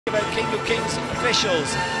About King of Kings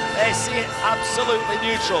officials, they see it absolutely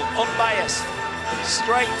neutral, unbiased,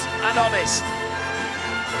 straight and honest.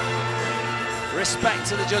 Respect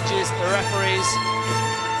to the judges, the referees.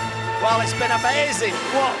 Well, it's been amazing.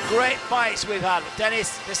 What great fights we've had.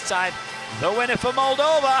 Dennis, this time, the winner for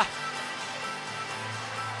Moldova.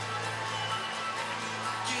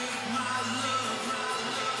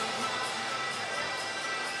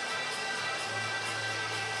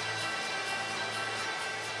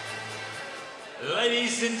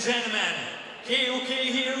 Ladies and gentlemen, KOK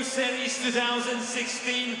Hero Series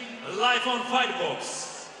 2016 live on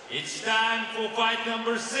Fightbox. It's time for fight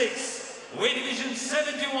number 6, weight division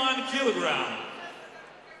 71 kilogram.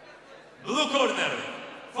 Blue corner,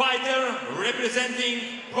 fighter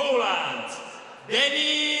representing Poland,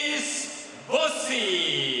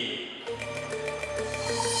 Wosik.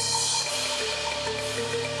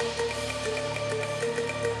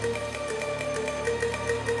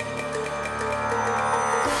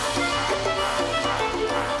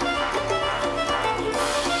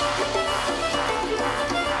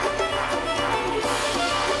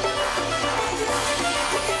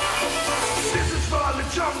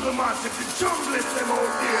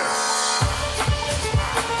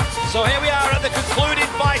 So here we are at the concluding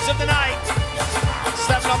fight of the night.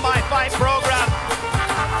 7 on my fight program.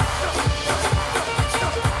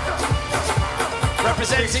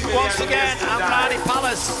 Representing once again Amrani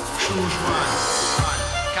Palace.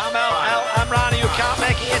 Kamel El Amrani, who can't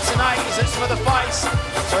make it here tonight, he's at some of the fights.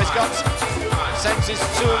 So he's got sent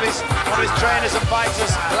one of his trainers and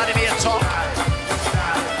fighters, Vladimir Top,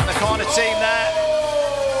 and the corner team there.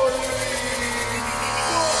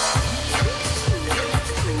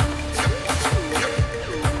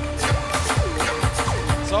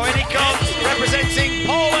 So in he comes, representing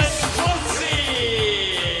Poland.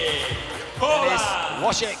 It is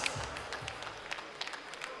Wosik.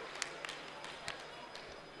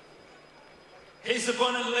 His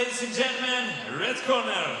opponent, ladies and gentlemen, red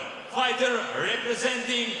corner, fighter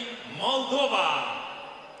representing Moldova,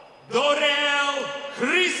 Dorel,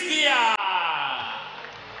 Cristian.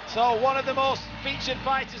 So one of the most featured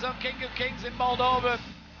fighters on King of Kings in Moldova.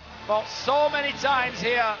 Fought so many times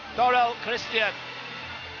here, Dorel, Cristian.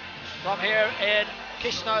 From here in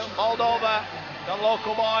Chisinau, Moldova, the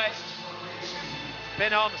local boy.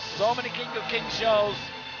 Been on so many King of Kings shows.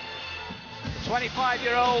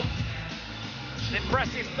 25-year-old, an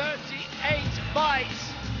impressive 38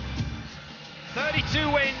 fights, 32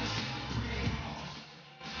 wins.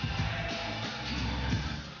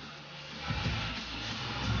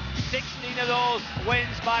 Sixteen of those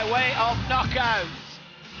wins by way of knockout.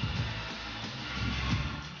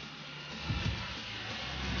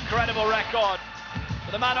 Incredible record.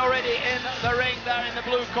 But the man already in the ring there in the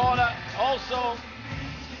blue corner, also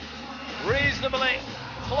reasonably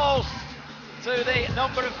close to the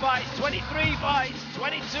number of fights. 23 fights,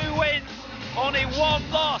 22 wins, only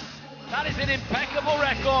 1 loss. That is an impeccable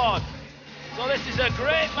record. So this is a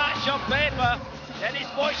great match on paper. Dennis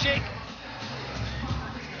Wosik,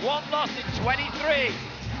 1 loss in 23.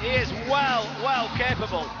 He is well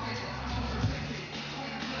capable.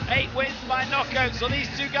 8 wins by knockout, so these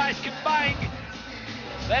two guys can bang.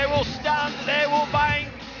 They will stand, they will bang.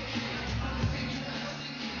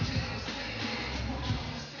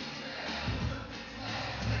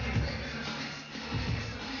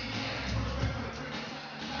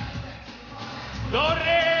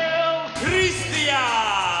 Dorel, Cristian,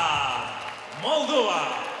 Moldova.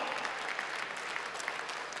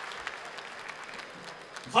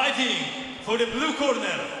 Fighting for the blue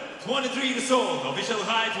corner, 23 years old, official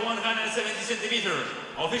height 170 centimeters,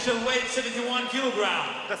 official weight 71 kilogram.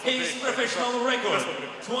 His professional record,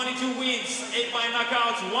 22 wins, 8 by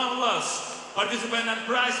knockouts, 1 loss. Participant and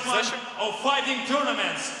prize fund of fighting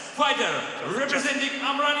tournaments. Fighter representing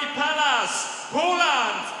Amrani Palace,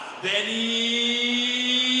 Poland,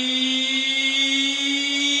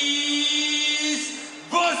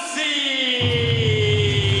 Wosik.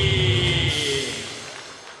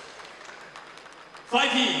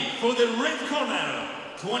 Fighting for the red corner,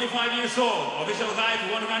 25 years old, official height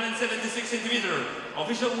 176 centimeters,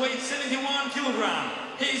 official weight 71 kilogram.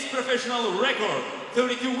 His professional record,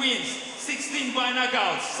 32 wins, 16 by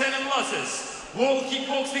knockouts, 7 losses. World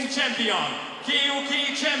kickboxing champion,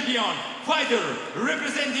 KOK champion, fighter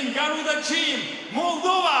representing Garuda Team,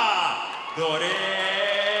 Moldova, Dorel,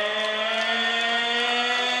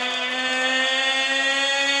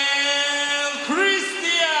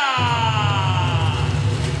 Cristian.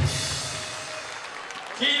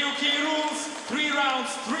 KOK rules, 3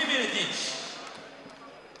 rounds, 3 minutes each.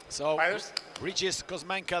 So, Regis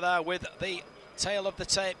Kuzmenka there with the tail of the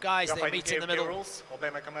tape, guys. They meet in the middle.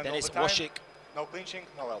 Dennis Wosik. No clinching,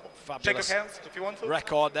 no elbow. Fabulous. Check your hands if you want to.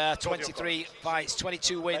 Record there, 23 fights,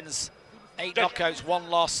 22 wins, 8 knockouts, 1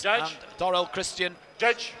 loss. Judge. And Dorel Cristian,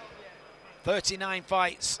 Judge. 39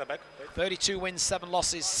 fights, Step back. 32 wins, 7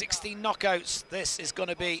 losses, 16 knockouts. This is going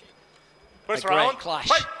to be First a great round. clash.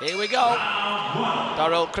 Fight. Here we go.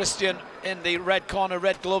 Dorel Cristian in the red corner,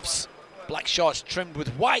 red gloves, black shorts trimmed with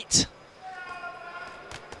white.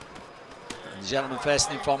 And the gentleman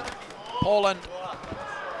facing him from Poland.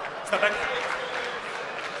 Step back.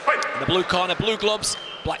 Fight. In the blue corner, blue gloves,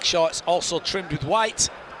 black shorts also trimmed with white.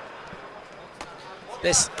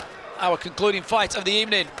 This, our concluding fight of the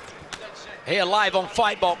evening. Here live on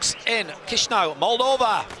Fightbox in Chisinau,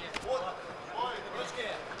 Moldova.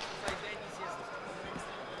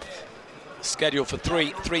 Scheduled for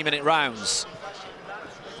 3 3-minute rounds.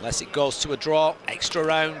 Unless it goes to a draw, extra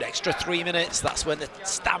round, extra 3 minutes, that's when the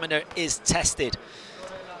stamina is tested.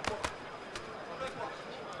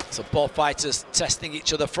 So both fighters testing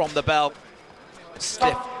each other from the bell.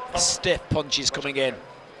 Stiff punches coming in.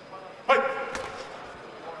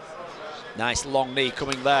 Nice long knee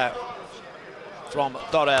coming there from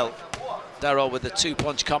Dorel. Dorel with the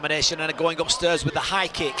 2-punch combination and going upstairs with the high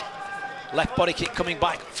kick. Left body kick coming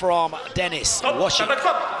back from Dennis Wosik.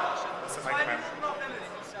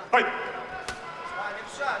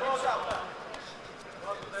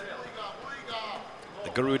 The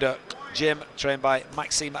Garuda gym trained by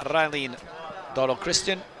Maxim Ralin, Dorel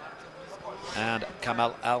Cristian, and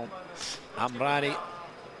Kamal Al-Amrani,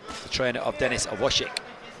 the trainer of Dennis Wosik.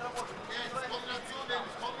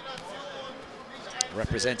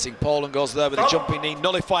 Representing Poland goes there with a jumping knee,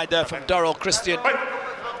 nullified there from Dorel Cristian.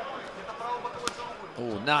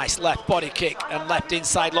 Oh, nice left body kick and left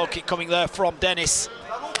inside low kick coming there from Dennis.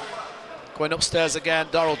 Going upstairs again,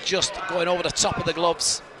 Dorel just going over the top of the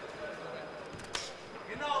gloves.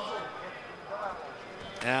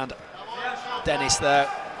 And Dennis there,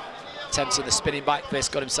 attempting the spinning back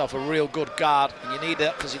fist, got himself a real good guard. And you need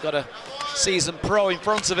that because you've got a seasoned pro in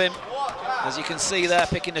front of him. As you can see there,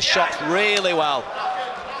 picking the shots really well.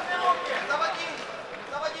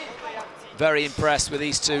 Very impressed with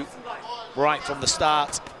these two right from the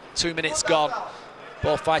start. 2 minutes gone.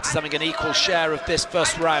 Both fighters having an equal share of this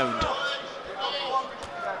first round.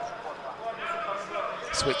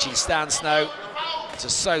 Switching stance now to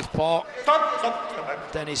southpaw.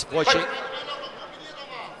 Dennis Wosik.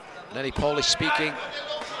 And any Polish-speaking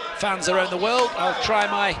fans around the world, I'll try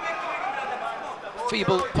my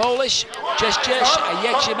feeble Polish. Cześć, a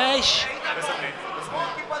jak się masz?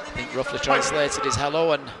 I think roughly translated is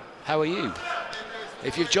hello and how are you?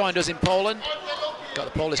 If you've joined us in Poland, got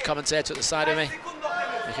the Polish commentator at the side of me,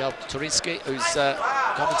 Michał Turyński, who's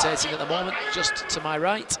commentating at the moment, just to my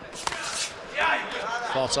right.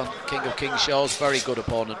 Fought on King of Kings shows, very good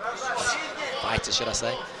opponent. Fighter, should I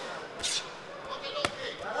say.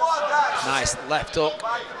 Nice left hook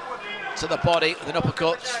to the body with an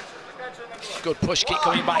uppercut. Good push kick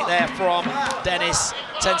coming back there from Dennis.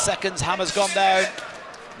 10 seconds, hammer's gone down.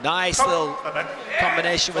 Nice little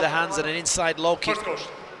combination with the hands and an inside low kick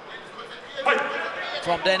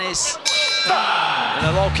from Dennis. And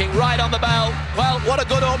a low kick right on the bell. Well, what a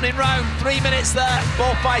good opening round. 3 minutes there.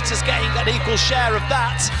 Both fighters getting an equal share of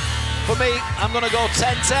that. For me, I'm going to go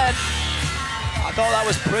 10-10. I thought that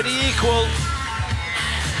was pretty equal.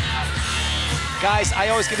 Guys, I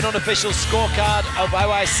always give an unofficial scorecard of how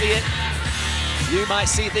I see it. You might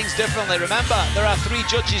see things differently. Remember, there are 3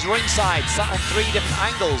 judges ringside, sat on 3 different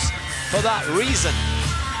angles for that reason.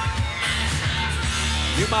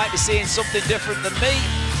 You might be seeing something different than me,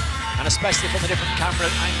 and especially from the different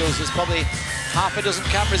camera angles. There's probably half a dozen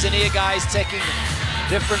cameras in here, guys, taking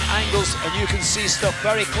different angles, and you can see stuff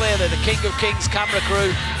very clearly. The King of Kings camera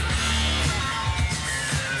crew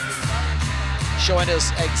showing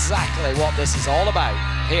us exactly what this is all about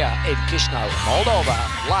here in Chisinau, Moldova,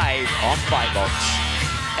 live on Fightbox.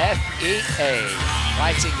 FEA,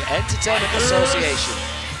 Fighting Entertainment Association.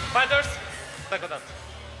 Fighters, second out.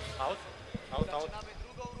 Out, out, out.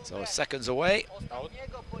 So seconds away. Out.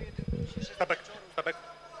 Step back, step back.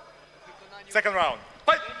 Second round.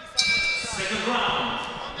 Fight! Second round.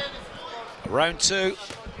 Round 2.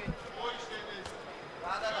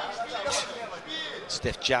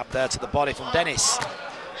 Stiff jab there to the body from Dennis.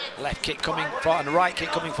 Left kick coming from, and right kick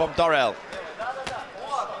coming from Dorel.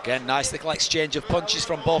 Again, nice little exchange of punches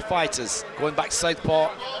from both fighters. Going back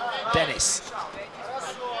southpaw, Dennis.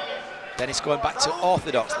 Dennis going back to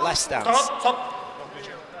orthodox, left stance.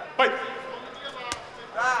 Fight!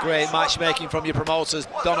 Great matchmaking from your promoters,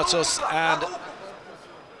 Donatus and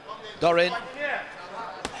Dorin.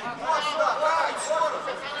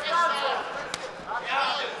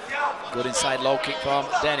 Good inside low kick from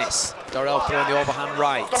Dennis. Dorel throwing the overhand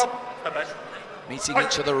right. Meeting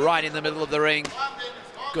each other right in the middle of the ring.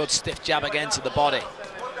 Good stiff jab again to the body.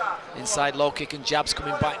 Inside low kick and jabs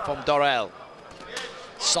coming back from Dorel.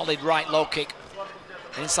 Solid right low kick.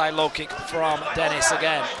 Inside low kick from Dennis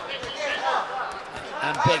again.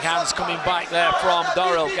 And big hands coming back there from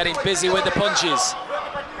Dorel, getting busy with the punches.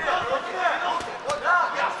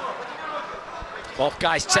 Both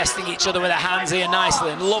guys testing each other with their hands here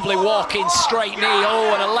nicely. And lovely walking straight knee.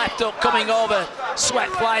 Oh, and a left hook coming over. Sweat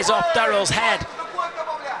flies off Dorel's head.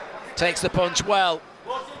 Takes the punch well.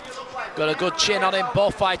 Got a good chin on him,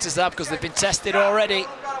 both fighters have, because they've been tested already.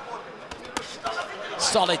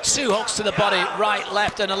 Solid 2 hooks to the body, right,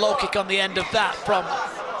 left, and a low kick on the end of that from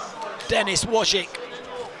Dennis Wosik.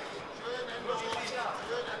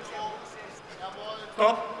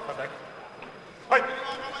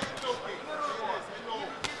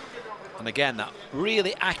 And again, that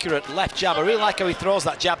really accurate left jab. I really like how he throws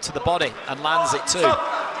that jab to the body and lands it too.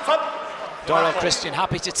 Dorel Cristian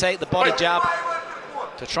happy to take the body jab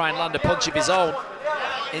to try and land a punch of his own.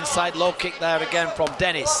 Inside low kick there again from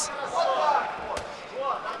Dennis.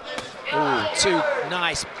 Ooh, 2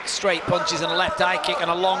 nice straight punches and a left high kick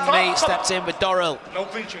and a long knee. Stepped in with Dorel. No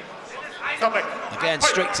clinching. Again,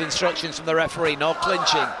 strict instructions from the referee, no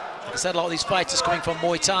clinching. Like I said, a lot of these fighters coming from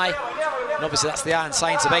Muay Thai. And obviously that's the art and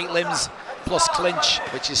science of 8 limbs plus clinch,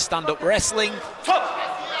 which is stand-up wrestling.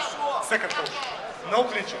 Second push. No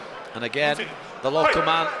clinching. And again, the local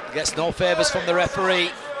man gets no favours from the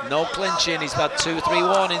referee. No clinching. He's had 2-3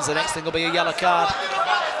 warnings. The next thing will be a yellow card.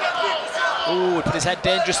 Ooh, put his head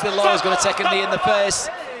dangerously low. He's going to take a knee in the face.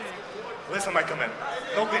 Listen my command.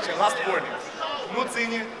 No clinching. Last warning.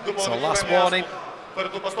 So last warning.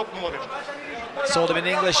 Sold him in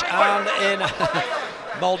English and in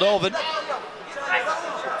Moldovan.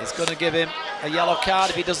 He's going to give him a yellow card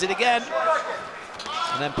if he does it again.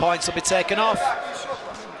 And then points will be taken off.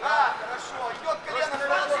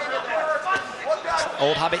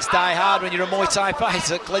 Old habits die hard when you're a Muay Thai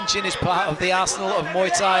fighter. Clinching is part of the arsenal of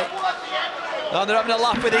Muay Thai. Oh, they're having a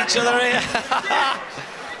laugh with each other here.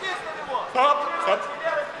 Stop.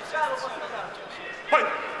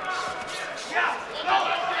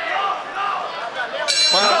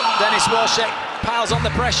 Well, Dennis Wosik piles on the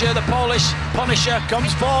pressure. The Polish Punisher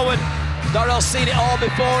comes forward. Dorel's seen it all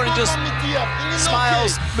before and just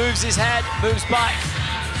smiles, moves his head, moves back.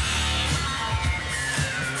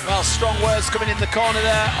 Well, strong words coming in the corner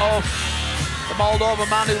there of the Moldovan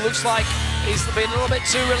man, who looks like he's been a little bit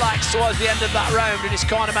too relaxed towards the end of that round, and his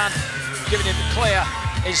corner man giving him clear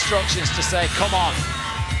instructions to say, come on,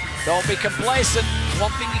 don't be complacent.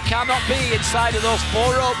 One thing you cannot be inside of those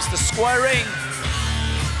 4 ropes, the square ring.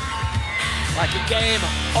 Like a game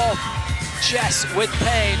of chess with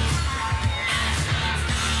pain.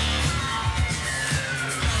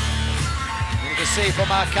 You can see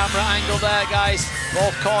from our camera angle there, guys,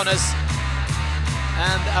 both corners.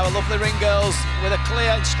 And our lovely ring girls with a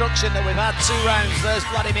clear instruction that we've had 2 rounds. There's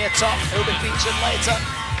Vladimir Top, who'll be featured later.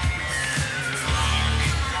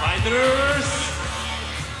 Fighters!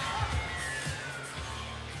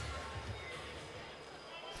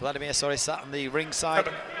 Vladimir, sat on the ringside.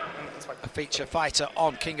 A feature fighter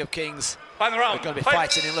on King of Kings. We're going to be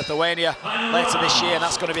fighting in Lithuania later this year, and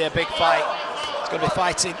that's going to be a big fight. It's going to be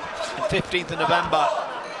fighting on 15th of November.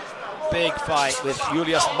 Big fight with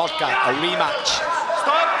Julius Modka, a rematch.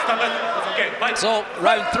 Stop. So,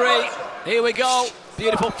 round 3, here we go.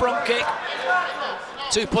 Beautiful front kick.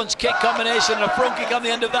 2-punch kick combination and a front kick on the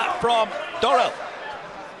end of that from Dorel.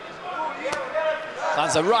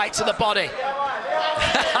 Lands a right to the body.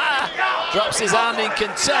 Drops his hand in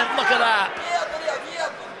contempt, look at that.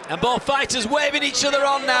 And both fighters waving each other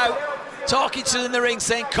on now, talking to them in the ring,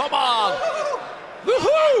 saying, come on.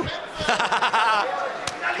 Woohoo!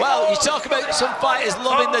 Well, you talk about some fighters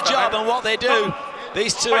loving the job and what they do.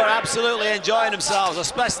 These 2 are absolutely enjoying themselves,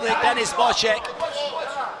 especially Dennis Wosik,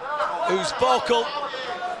 who's vocal,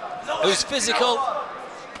 who's physical,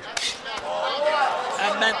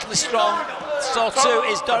 and mentally strong. So too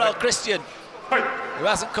is Dorel Cristian, who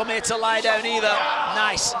hasn't come here to lie down either.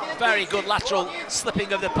 Nice, very good lateral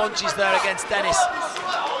slipping of the punches there against Dennis.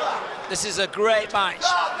 This is a great match,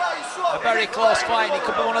 a very close fight. It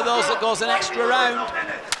could be one of those that goes an extra round.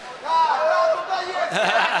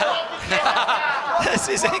 This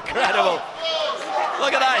is incredible.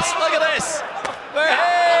 Look at this, look at this.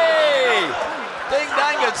 Hey! Ding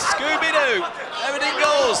dang and Scooby-Doo. Everything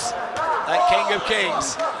goes at King of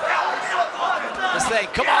Kings. Let's say,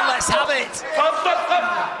 come on, let's have it.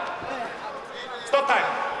 Stop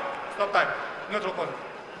time. Neutral corner.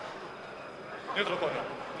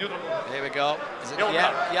 Here we go. Is it Yellow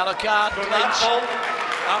card. yellow card, Do not clinch. hold.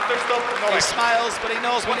 After stop, no He action. smiles, but he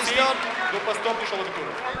knows what he's done.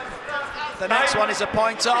 The next one is a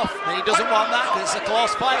point off, and he doesn't want that because it's a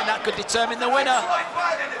close fight, and that could determine the winner.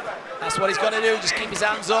 That's what he's got to do, just keep his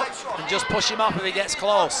hands up and just push him off if he gets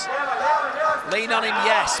close. Lean on him,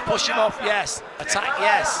 yes. Push him off, yes. Attack,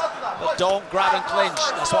 yes. But don't grab and clinch.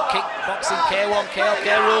 That's what kickboxing K1,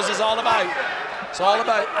 KOK rules is all about. It's all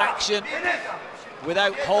about action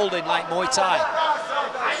without holding like Muay Thai.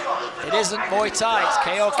 It isn't Muay Thai, it's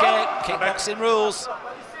KOK, kickboxing rules.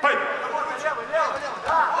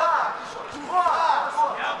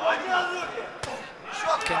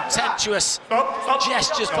 Contemptuous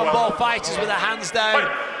gestures from both fighters with their hands down,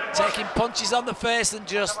 taking punches on the face and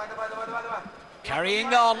just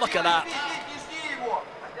carrying on. Look at that.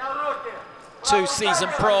 Two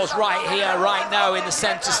seasoned pros right here, right now in the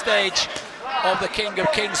centre stage of the King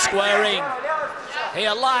of Kings Square Ring.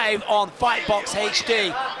 Here live on Fightbox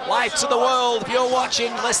HD, live to the world. If you're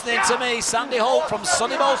watching, listening to me, Sandy Holt from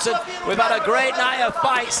Sunny Bolton. We've had a great night of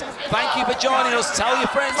fights. Thank you for joining us. Tell your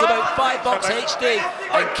friends about Fightbox HD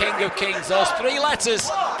and King of Kings. Those three letters,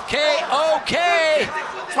 K-O-K.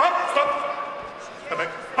 Stop, stop. Step back.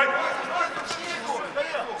 Fight.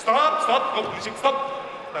 Stop, stop. No, punching, stop.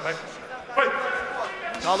 Step back.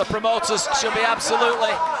 Fight. All the promoters should be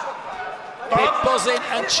absolutely buzzing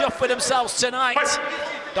and chuffed with themselves tonight.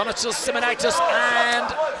 Donatus Simonitis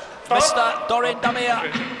and Mr. Dorin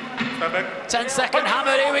Damir. 10-second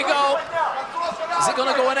hammer, here we go. Is it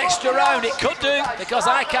going to go an extra round? It could do, because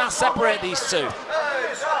I can't separate these two.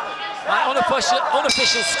 My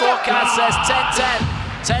unofficial scorecard says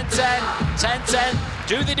 10-10, 10-10, 10-10.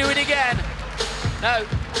 Do they do it again? No.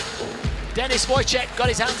 Denis Wojcik got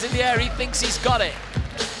his hands in the air, he thinks he's got it.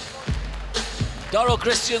 Dorel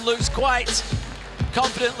Cristian looks quite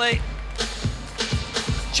confidently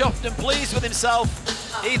chuffed and pleased with himself.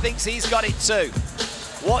 He thinks he's got it too.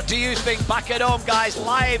 What do you think back at home, guys,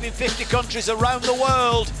 live in 50 countries around the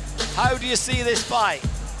world? How do you see this fight?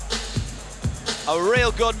 A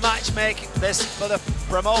real good matchmaking this for the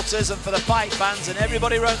promoters and for the fight fans and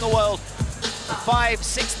everybody around the world.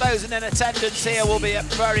 5,000-6,000 in attendance here will be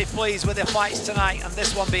very pleased with the fights tonight, and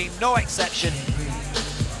this one being no exception.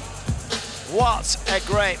 What a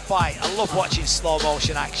great fight. I love watching slow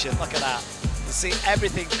motion action. Look at that. You see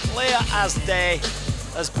everything clear as day,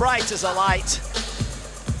 as bright as a light,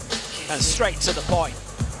 and straight to the point.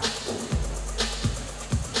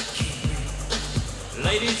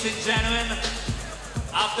 Ladies and gentlemen,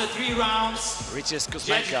 after 3 rounds, Richard judge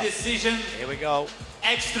Kuzmenko. decision, Here we go.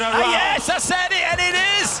 extra round. Yes, I said it, and it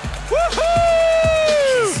is.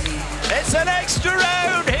 Woohoo! It's an extra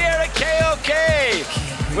round here at KOK.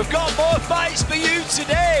 We've got more fights for you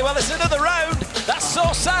today. Well, it's another round. That's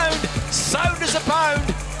so sound as a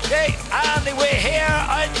pound. Okay, and we're here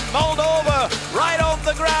in Moldova, right on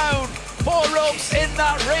the ground. 4 ropes in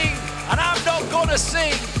that ring, and I'm not gonna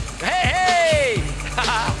sing. Hey, hey!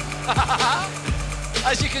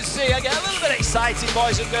 As you can see, I get a little bit excited,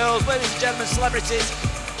 boys and girls, ladies and gentlemen, celebrities,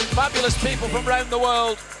 fabulous people from around the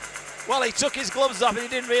world. Well, he took his gloves off and he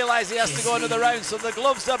didn't realise he has to go another round, so the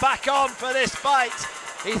gloves are back on for this fight.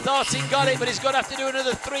 He thought he got it, but he's going to have to do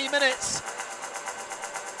another 3 minutes.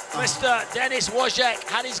 Mr. Denis Wojcik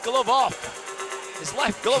had his glove off. His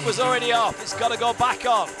left glove was already off. It's got to go back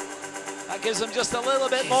on. That gives them just a little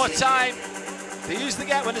bit more time. They usually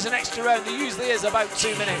get, when there's an extra round, there usually is about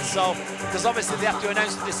 2 minutes. So, because obviously they have to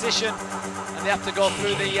announce the decision and they have to go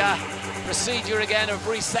through the procedure again of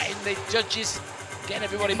resetting the judges, getting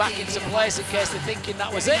everybody back into place in case they're thinking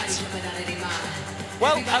that was it.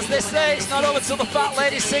 Well, as they say, it's not over till the fat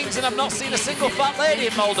lady sings, and I've not seen a single fat lady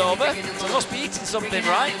in Moldova, so they must be eating something,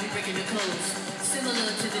 right?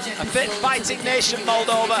 A fit fighting nation,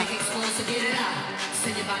 Moldova.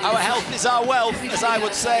 Our health is our wealth, as I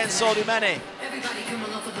would say, and so do many.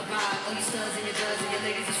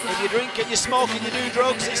 If you drink and you smoke and you do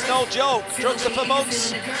drugs, it's no joke. Drugs are for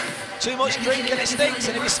monks. Too much drink and it stinks,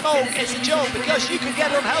 and if you smoke, it's a joke, because you can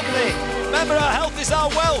get unhealthy. Remember, our health is our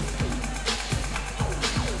wealth.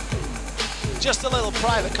 Just a little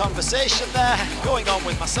private conversation there going on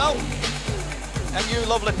with myself and you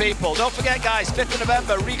lovely people. Don't forget, guys, 5th of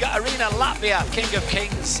November, Riga Arena, Latvia, King of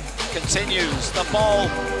Kings continues.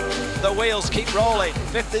 The wheels keep rolling.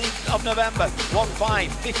 15th of November, 1-5.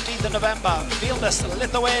 15th of November, Vilnius,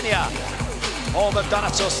 Lithuania, home of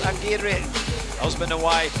Donatus and Giedrė, husband and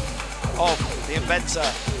wife of the inventor,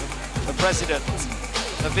 the president,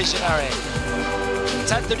 the visionary.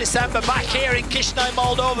 10th of December, back here in Chisinau,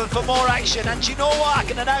 Moldova for more action. And you know what? I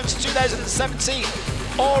can announce 2017,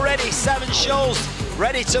 already 7 shows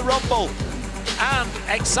ready to rumble. And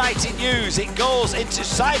exciting news, it goes into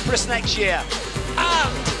Cyprus next year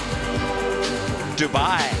and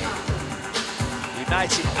Dubai.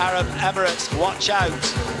 United Arab Emirates, watch out.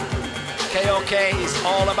 KOK is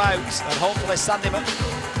all about, and hopefully Sandy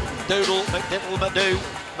McDiddle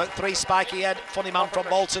Mc3 Spiky Head, funny man from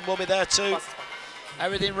Bolton, will be there too.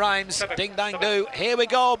 Everything rhymes, ding dang do. Here we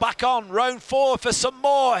go, back on round 4 for some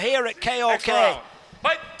more here at KOK.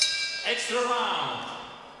 Extra round.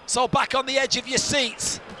 So back on the edge of your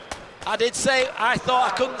seats. I did say I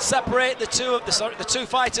thought I couldn't separate the two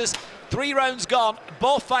fighters. 3 rounds gone,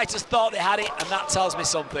 both fighters thought they had it, and that tells me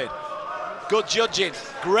something. Good judging,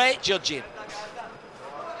 great judging.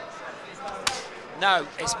 Now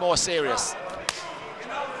it's more serious.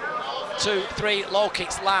 2, 3 low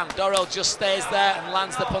kicks land. Dorel just stays there and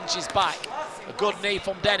lands the punches back. A good knee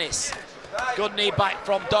from Dennis. Good knee back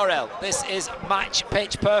from Dorel. This is match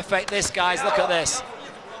pitch perfect, this, guys. Look at this.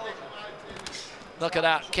 Look at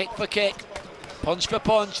that. Kick for kick, punch for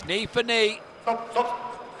punch, knee for knee.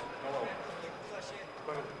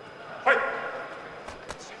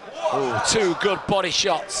 Ooh, 2 good body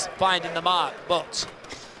shots, finding the mark, but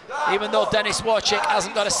even though Dennis Wosik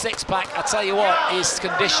hasn't got a 6-pack, I tell you what, his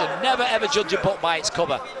condition. Never ever judge a book by its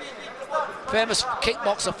cover. Famous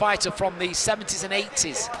kickboxer fighter from the 70s and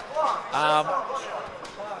 80s,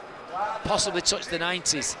 possibly touched the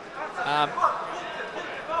 90s.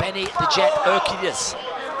 Benny the Jet Urquidez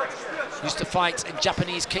used to fight in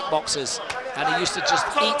Japanese kickboxers, and he used to just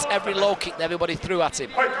eat every low kick that everybody threw at him.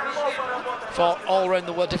 Fought all around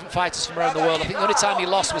the world, different fighters from around the world. I think the only time he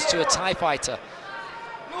lost was to a Thai fighter.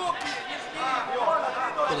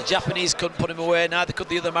 But the Japanese couldn't put him away, neither could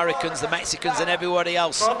the other Americans, the Mexicans and everybody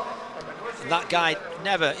else. And that guy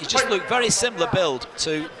never, he just looked very similar build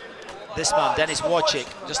to this man, Dennis Wosik.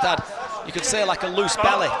 Just had, you could say, like a loose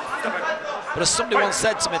belly. But as somebody once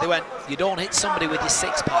said to me, they went, you don't hit somebody with your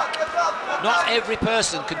 6-pack. Not every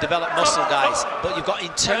person can develop muscle, guys, but you've got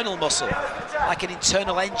internal muscle, like an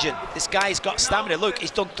internal engine. This guy's got stamina. Look,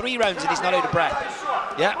 he's done 3 rounds and he's not out of breath.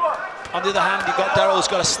 Yeah. On the other hand, you've got Dorel, who's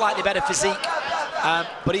got a slightly better physique,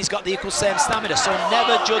 but he's got the equal same stamina. So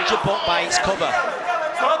never judge a book by its cover.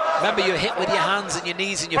 Remember, you hit with your hands and your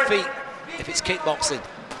knees and your feet if it's kickboxing.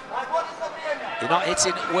 You're not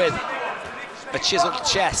hitting with a chiseled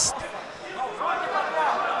chest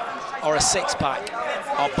or a 6-pack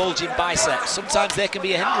or bulging biceps. Sometimes they can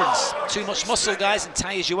be a hindrance. Too much muscle, guys, and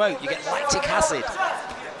tires you out. You get lactic acid.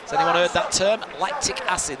 Has anyone heard that term? Lactic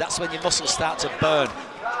acid. That's when your muscles start to burn.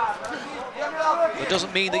 It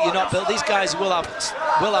doesn't mean that you're not built. These guys will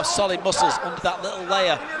have solid muscles under that little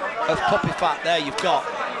layer of puppy fat there you've got.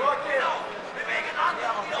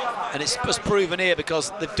 And it's just proven here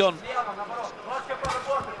because they've done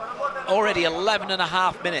already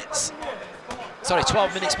 11.5 minutes. Sorry,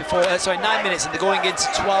 12 minutes before, 9 minutes, and they're going into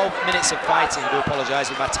 12 minutes of fighting. I do apologise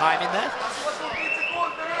with my timing there.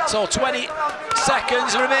 So 20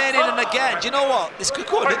 seconds remaining, and again, do you know what? This could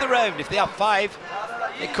go another round. If they have 5,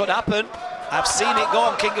 it could happen. I've seen it go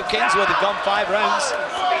on King of Kings where they've gone 5 rounds.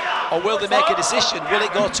 Or will they make a decision? Will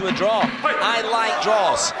it go to a draw? I like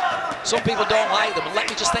draws. Some people don't like them, and let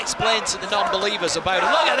me just explain to the non-believers about it.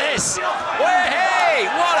 Look at this! Well, hey!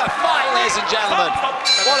 What a fight, ladies and gentlemen!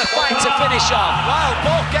 What a fight to finish on! Wow,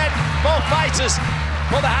 both fighters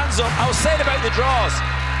put their hands up. I was saying about the draws.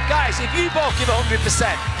 Guys, if you both give 100%,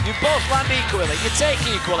 you both land equally, you take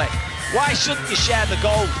equally, why shouldn't you share the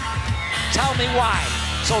gold? Tell me why.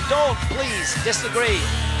 So don't, please, disagree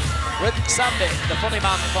with Sandy, the funny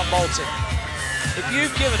man from Bolton. If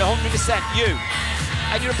you've given 100%, you,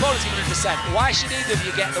 and your opponent's given 100%, why should either of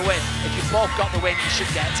you get the win? If you've both got the win, you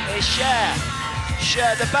should get a share.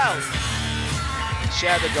 Share the belt.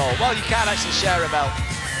 Share the gold. Well, you can't actually share a belt.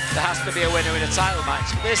 There has to be a winner in a title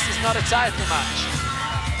match. But this is not a title match.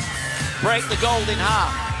 Break the gold in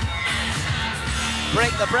half.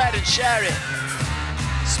 Break the bread and share it.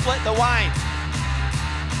 Split the wine.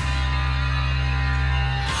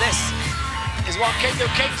 This is what King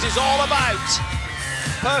of Kings is all about.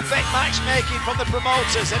 Perfect matchmaking from the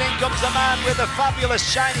promoters, and in comes the man with the fabulous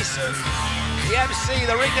shiny suit. The MC,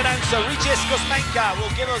 the ring announcer, Regis Kuzmenka,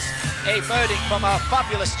 will give us a verdict from our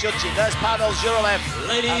fabulous judging. There's Pavel Zhurolev,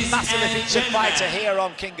 a massively featured fighter here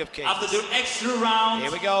on King of Kings. After the extra round,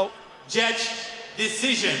 here we go. Judge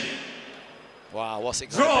decision. Wow, what's it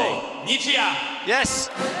going to be? Nichia. Yes.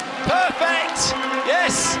 Perfect.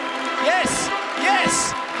 Yes. Yes.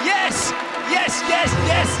 Yes. Yes. Yes. Yes.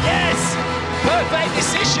 Yes. Yes. Perfect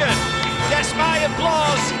decision. Gets my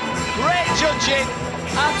applause. Great judging.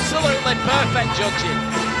 Absolutely perfect judging.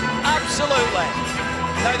 Absolutely.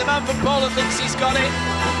 Now the man from Poland thinks he's got it.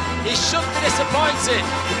 He shouldn't be disappointed.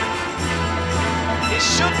 He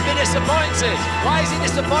shouldn't be disappointed. Why is he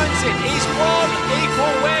disappointed? He's won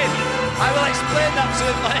equal win. I will explain that to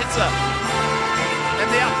him later in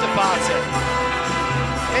the after party.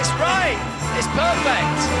 It's right. It's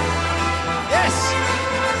perfect. Yes.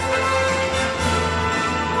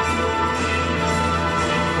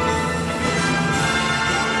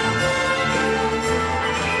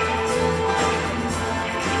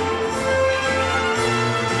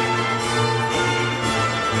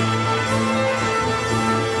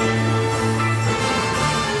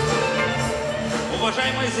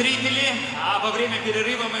 Уважаемые зрители, а во время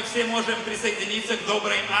перерыва мы все можем присоединиться к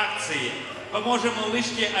доброй акции. Поможем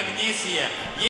малышке Агнесии.